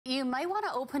you might want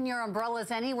to open your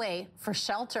umbrellas anyway for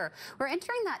shelter. We're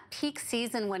entering that peak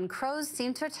season when crows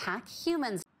seem to attack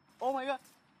humans. Oh my God.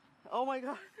 Oh my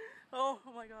God. Oh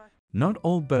my God. Not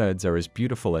all birds are as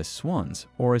beautiful as swans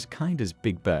or as kind as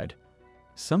Big Bird.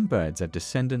 Some birds are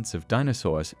descendants of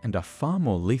dinosaurs and are far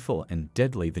more lethal and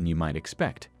deadly than you might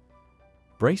expect.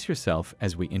 Brace yourself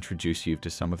as we introduce you to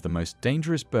some of the most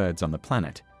dangerous birds on the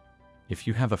planet. If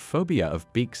you have a phobia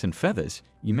of beaks and feathers,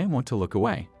 you may want to look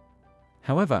away.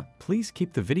 However, please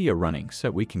keep the video running so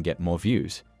we can get more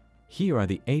views. Here are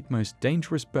the 8 most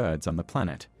dangerous birds on the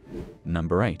planet.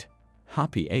 Number 8.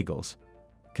 Harpy Eagles.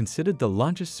 Considered the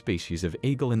largest species of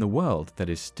eagle in the world that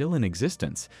is still in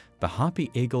existence, the harpy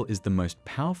eagle is the most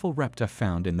powerful raptor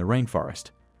found in the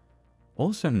rainforest.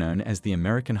 Also known as the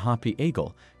American harpy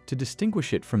eagle, to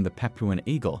distinguish it from the Papuan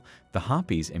eagle, the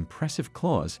harpy's impressive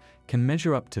claws can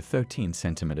measure up to 13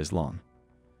 centimeters long.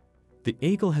 The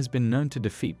eagle has been known to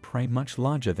defeat prey much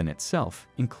larger than itself,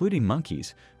 including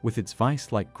monkeys, with its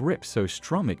vice-like grip so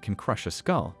strong it can crush a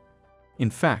skull.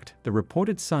 In fact, the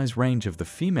reported size range of the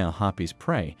female harpy's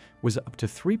prey was up to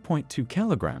 3.2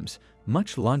 kilograms,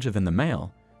 much larger than the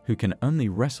male, who can only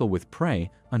wrestle with prey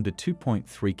under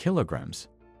 2.3 kilograms.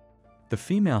 The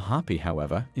female harpy,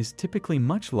 however, is typically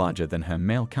much larger than her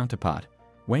male counterpart,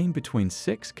 weighing between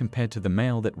 6 compared to the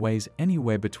male that weighs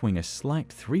anywhere between a slight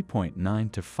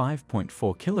 3.9 to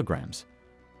 5.4 kilograms.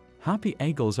 Harpy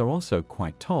eagles are also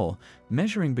quite tall,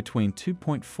 measuring between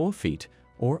 2.4 feet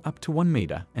or up to 1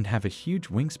 meter, and have a huge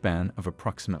wingspan of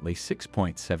approximately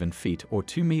 6.7 feet or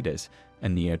 2 meters, a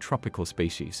neotropical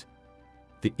species.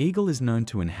 The eagle is known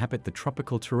to inhabit the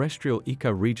tropical terrestrial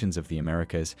ecoregions of the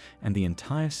Americas and the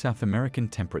entire South American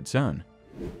temperate zone.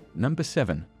 Number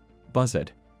 7.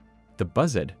 Buzzard. The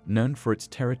buzzard, known for its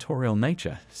territorial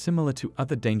nature, similar to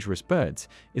other dangerous birds,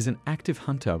 is an active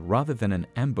hunter rather than an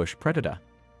ambush predator.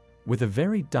 With a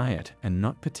varied diet and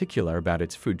not particular about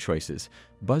its food choices,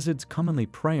 buzzards commonly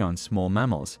prey on small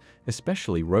mammals,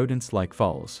 especially rodents like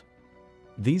voles.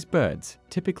 These birds,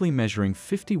 typically measuring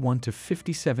 51 to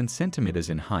 57 centimeters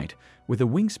in height, with a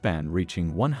wingspan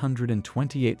reaching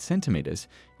 128 centimeters,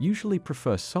 usually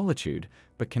prefer solitude,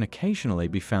 but can occasionally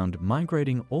be found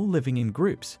migrating or living in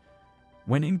groups.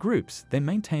 When in groups, they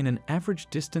maintain an average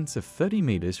distance of 30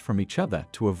 meters from each other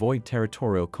to avoid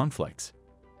territorial conflicts.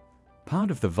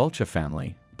 Part of the vulture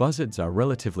family, buzzards are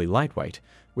relatively lightweight,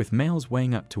 with males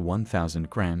weighing up to 1,000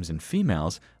 grams and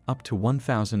females up to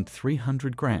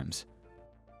 1,300 grams.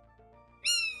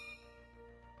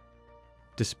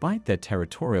 Despite their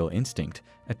territorial instinct,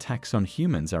 attacks on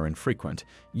humans are infrequent,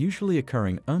 usually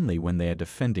occurring only when they are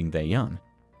defending their young.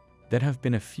 There have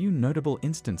been a few notable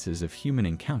instances of human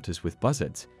encounters with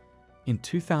buzzards. In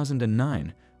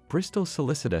 2009, Bristol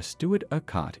solicitor Stuart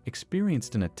Urquhart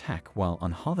experienced an attack while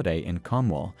on holiday in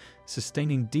Cornwall,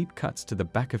 sustaining deep cuts to the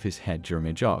back of his head during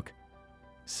a jog.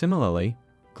 Similarly,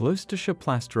 Gloucestershire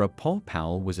plasterer Paul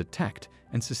Powell was attacked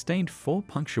and sustained 4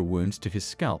 puncture wounds to his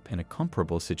scalp in a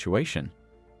comparable situation.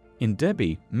 In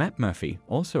Derby, Matt Murphy,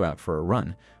 also out for a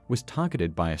run, was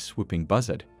targeted by a swooping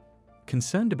buzzard.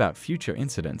 Concerned about future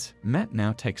incidents, Matt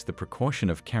now takes the precaution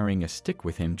of carrying a stick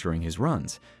with him during his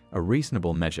runs, a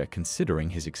reasonable measure considering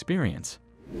his experience.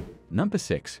 Number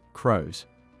 6. Crows.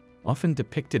 Often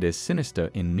depicted as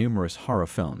sinister in numerous horror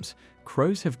films,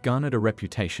 crows have garnered a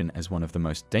reputation as one of the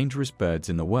most dangerous birds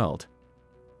in the world.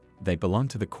 They belong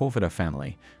to the Corvidae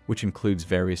family, which includes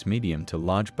various medium to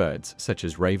large birds such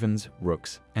as ravens,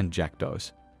 rooks, and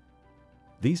jackdaws.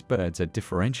 These birds are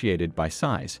differentiated by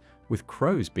size, with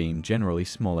crows being generally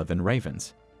smaller than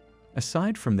ravens.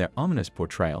 Aside from their ominous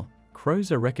portrayal,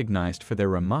 crows are recognized for their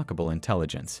remarkable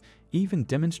intelligence, even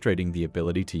demonstrating the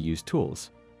ability to use tools.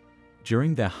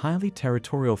 During their highly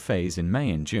territorial phase in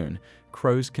May and June,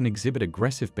 crows can exhibit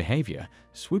aggressive behavior,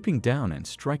 swooping down and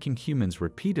striking humans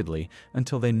repeatedly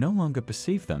until they no longer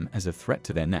perceive them as a threat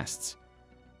to their nests.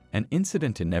 An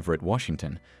incident in Everett,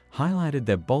 Washington, highlighted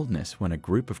their boldness when a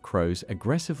group of crows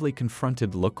aggressively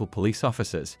confronted local police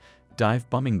officers,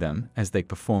 dive-bombing them as they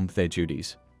performed their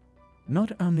duties.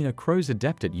 Not only are crows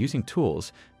adept at using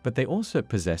tools, but they also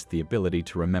possess the ability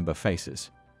to remember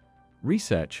faces.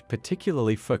 Research,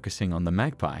 particularly focusing on the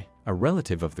magpie, a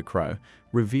relative of the crow,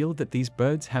 revealed that these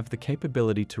birds have the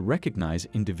capability to recognize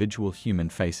individual human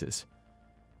faces.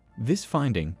 This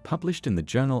finding, published in the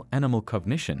journal Animal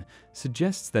Cognition,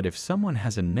 suggests that if someone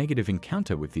has a negative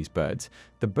encounter with these birds,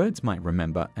 the birds might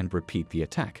remember and repeat the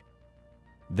attack.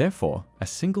 Therefore, a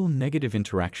single negative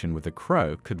interaction with a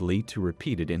crow could lead to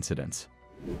repeated incidents.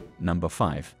 Number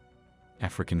 5.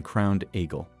 African crowned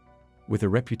eagle. With a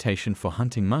reputation for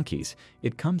hunting monkeys,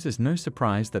 it comes as no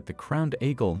surprise that the crowned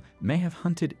eagle may have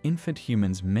hunted infant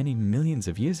humans many millions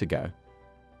of years ago.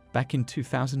 Back in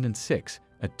 2006,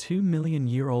 a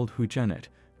 2-million-year-old whodunit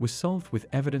was solved with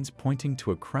evidence pointing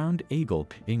to a crowned eagle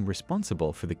being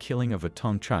responsible for the killing of a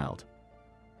Tom child.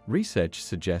 Research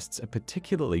suggests a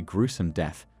particularly gruesome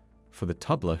death for the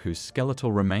toddler whose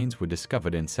skeletal remains were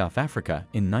discovered in South Africa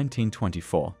in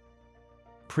 1924.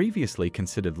 Previously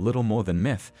considered little more than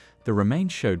myth, the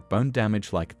remains showed bone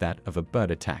damage like that of a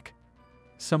bird attack.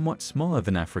 Somewhat smaller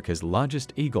than Africa's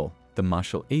largest eagle, the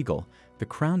Marshall eagle, the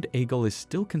crowned eagle is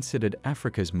still considered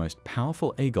Africa's most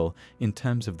powerful eagle in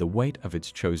terms of the weight of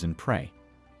its chosen prey.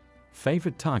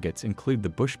 Favored targets include the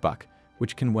bushbuck,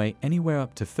 which can weigh anywhere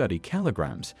up to 30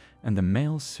 kilograms, and the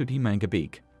male sooty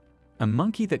mangabeek, a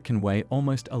monkey that can weigh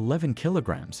almost 11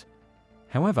 kilograms.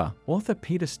 However, author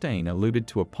Peter Steyn alluded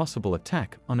to a possible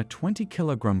attack on a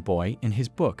 20-kilogram boy in his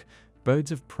book,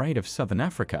 Birds of Prey of Southern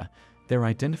Africa, Their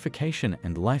Identification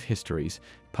and Life Histories,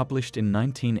 published in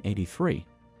 1983.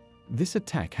 This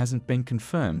attack hasn't been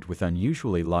confirmed. With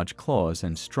unusually large claws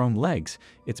and strong legs,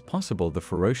 it's possible the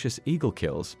ferocious eagle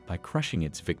kills by crushing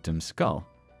its victim's skull.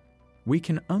 We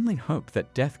can only hope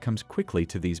that death comes quickly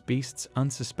to these beasts'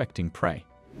 unsuspecting prey.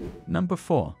 Number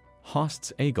 4.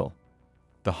 Haast's eagle.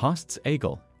 The Haast's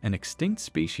eagle, an extinct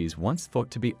species once thought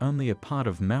to be only a part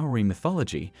of Maori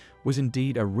mythology, was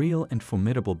indeed a real and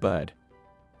formidable bird.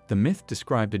 The myth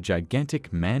described a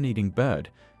gigantic man-eating bird,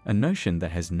 a notion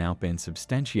that has now been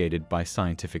substantiated by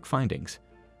scientific findings.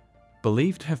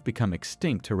 Believed to have become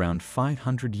extinct around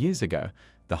 500 years ago,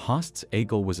 the Haast's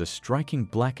eagle was a striking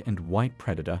black and white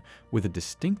predator with a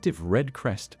distinctive red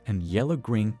crest and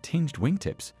yellow-green tinged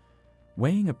wingtips.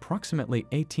 Weighing approximately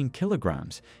 18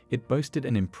 kilograms, it boasted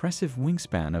an impressive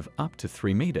wingspan of up to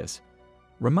 3 meters.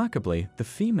 Remarkably, the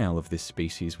female of this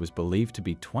species was believed to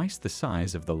be twice the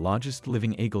size of the largest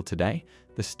living eagle today,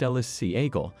 the Steller's sea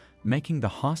eagle, making the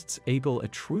Haast's eagle a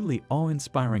truly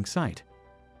awe-inspiring sight.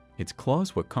 Its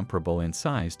claws were comparable in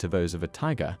size to those of a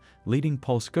tiger, leading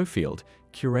Paul Schofield,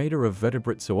 curator of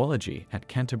vertebrate zoology at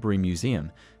Canterbury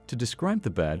Museum, to describe the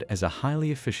bird as a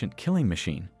highly efficient killing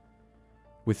machine.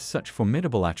 With such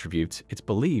formidable attributes, it's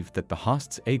believed that the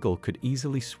Haast's eagle could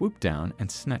easily swoop down and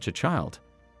snatch a child.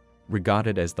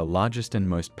 Regarded as the largest and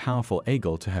most powerful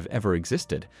eagle to have ever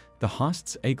existed, the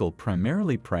Haast's eagle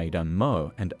primarily preyed on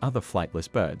moa and other flightless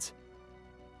birds.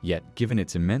 Yet, given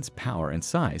its immense power and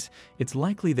size, it's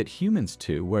likely that humans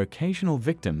too were occasional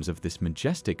victims of this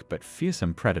majestic but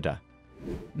fearsome predator.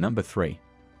 Number 3.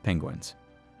 Penguins.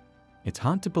 It's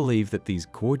hard to believe that these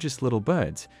gorgeous little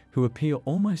birds, who appear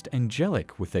almost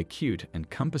angelic with their cute and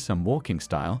cumbersome walking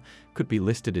style, could be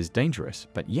listed as dangerous,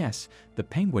 but yes, the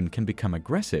penguin can become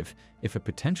aggressive if a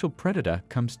potential predator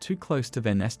comes too close to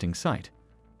their nesting site.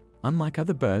 Unlike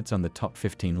other birds on the top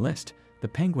 15 list, the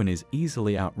penguin is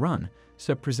easily outrun,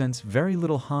 so presents very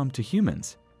little harm to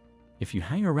humans. If you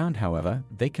hang around, however,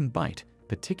 they can bite,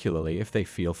 particularly if they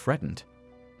feel threatened.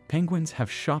 Penguins have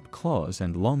sharp claws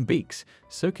and long beaks,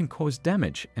 so can cause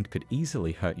damage and could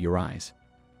easily hurt your eyes.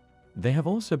 They have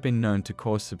also been known to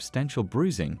cause substantial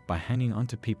bruising by hanging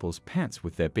onto people's pants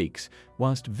with their beaks,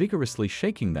 whilst vigorously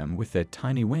shaking them with their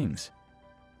tiny wings.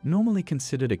 Normally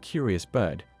considered a curious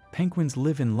bird, penguins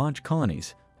live in large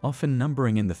colonies, often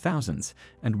numbering in the thousands,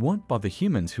 and won't bother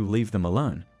humans who leave them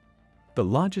alone. The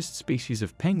largest species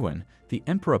of penguin, the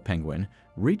emperor penguin,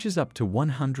 reaches up to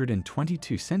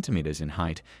 122 centimeters in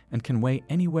height and can weigh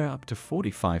anywhere up to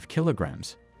 45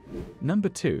 kilograms. Number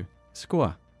 2.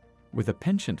 Skua. With a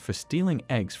penchant for stealing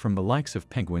eggs from the likes of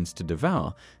penguins to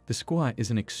devour, the skua is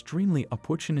an extremely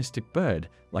opportunistic bird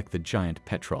like the giant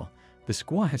petrel. The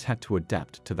skua has had to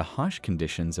adapt to the harsh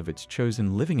conditions of its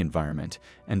chosen living environment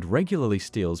and regularly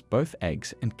steals both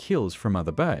eggs and kills from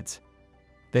other birds.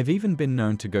 They've even been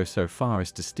known to go so far as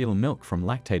to steal milk from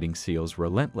lactating seals.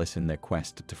 Relentless in their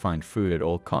quest to find food at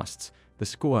all costs, the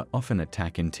skua often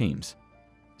attack in teams.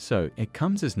 So it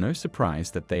comes as no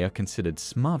surprise that they are considered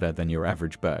smarter than your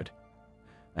average bird.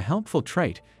 A helpful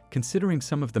trait, considering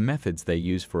some of the methods they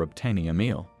use for obtaining a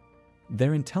meal.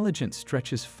 Their intelligence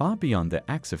stretches far beyond their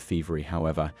acts of thievery,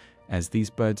 however, as these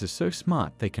birds are so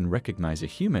smart they can recognize a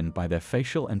human by their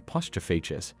facial and posture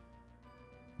features.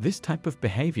 This type of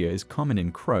behavior is common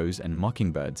in crows and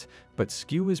mockingbirds, but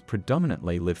skuas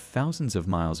predominantly live thousands of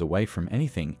miles away from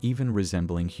anything even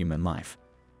resembling human life.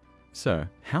 So,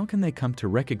 how can they come to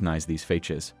recognize these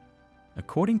features?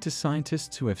 According to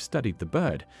scientists who have studied the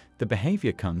bird, the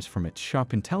behavior comes from its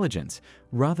sharp intelligence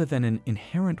rather than an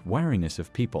inherent wariness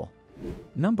of people.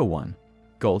 Number 1.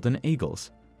 Golden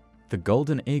eagles. The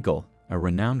golden eagle, a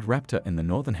renowned raptor in the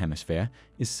northern hemisphere,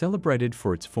 is celebrated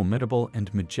for its formidable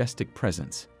and majestic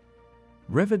presence.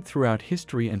 Revered throughout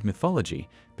history and mythology,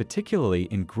 particularly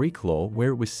in Greek lore where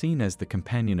it was seen as the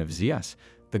companion of Zeus,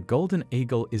 the golden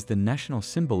eagle is the national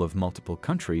symbol of multiple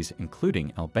countries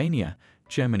including Albania,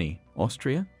 Germany,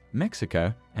 Austria,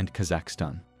 Mexico, and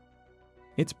Kazakhstan.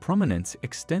 Its prominence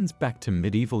extends back to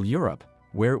medieval Europe,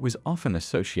 where it was often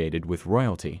associated with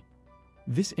royalty.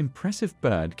 This impressive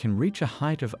bird can reach a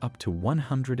height of up to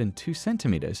 102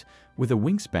 centimeters, with a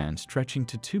wingspan stretching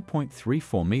to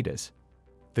 2.34 meters.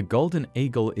 The golden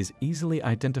eagle is easily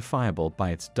identifiable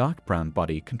by its dark brown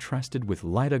body contrasted with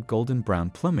lighter golden brown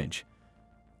plumage.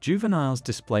 Juveniles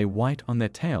display white on their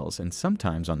tails and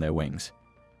sometimes on their wings.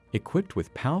 Equipped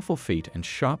with powerful feet and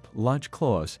sharp, large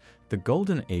claws, the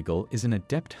golden eagle is an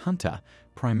adept hunter,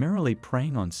 primarily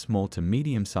preying on small to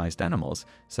medium-sized animals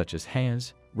such as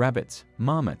hares, rabbits,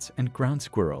 marmots, and ground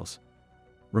squirrels.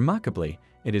 Remarkably,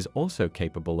 it is also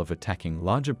capable of attacking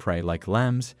larger prey like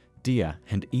lambs, deer,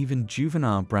 and even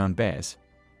juvenile brown bears.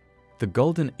 The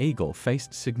golden eagle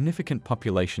faced significant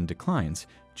population declines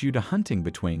due to hunting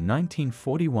between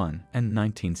 1941 and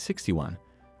 1961,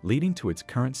 leading to its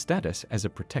current status as a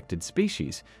protected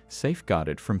species,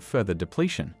 safeguarded from further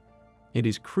depletion. It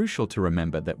is crucial to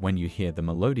remember that when you hear the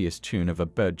melodious tune of a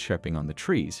bird chirping on the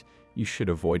trees, you should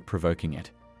avoid provoking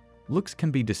it. Looks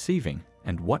can be deceiving,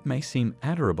 and what may seem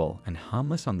adorable and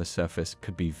harmless on the surface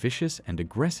could be vicious and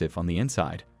aggressive on the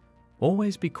inside.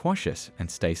 Always be cautious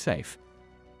and stay safe.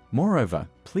 Moreover,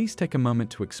 please take a moment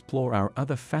to explore our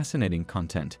other fascinating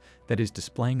content that is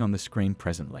displaying on the screen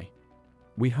presently.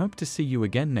 We hope to see you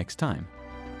again next time.